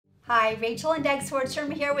Hi, Rachel and Doug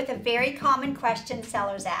Swardstrom here with a very common question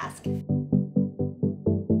sellers ask.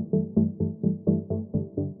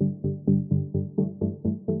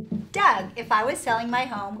 Doug, if I was selling my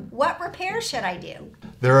home, what repairs should I do?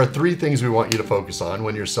 There are three things we want you to focus on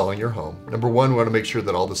when you're selling your home. Number one, we want to make sure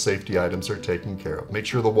that all the safety items are taken care of. Make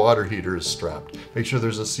sure the water heater is strapped. Make sure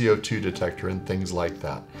there's a CO2 detector and things like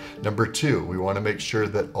that. Number two, we want to make sure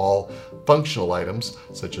that all functional items,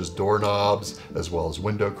 such as doorknobs, as well as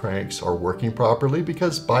window cranks, are working properly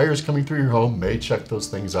because buyers coming through your home may check those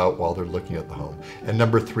things out while they're looking at the home. And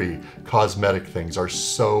number three, cosmetic things are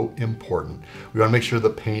so important. We want to make sure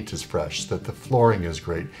the paint is fresh, that the flooring is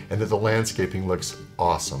great, and that the landscaping looks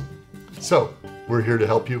awesome. So, we're here to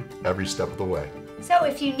help you every step of the way. So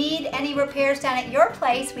if you need any repairs done at your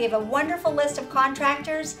place, we have a wonderful list of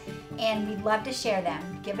contractors and we'd love to share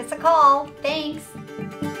them. Give us a call. Thanks.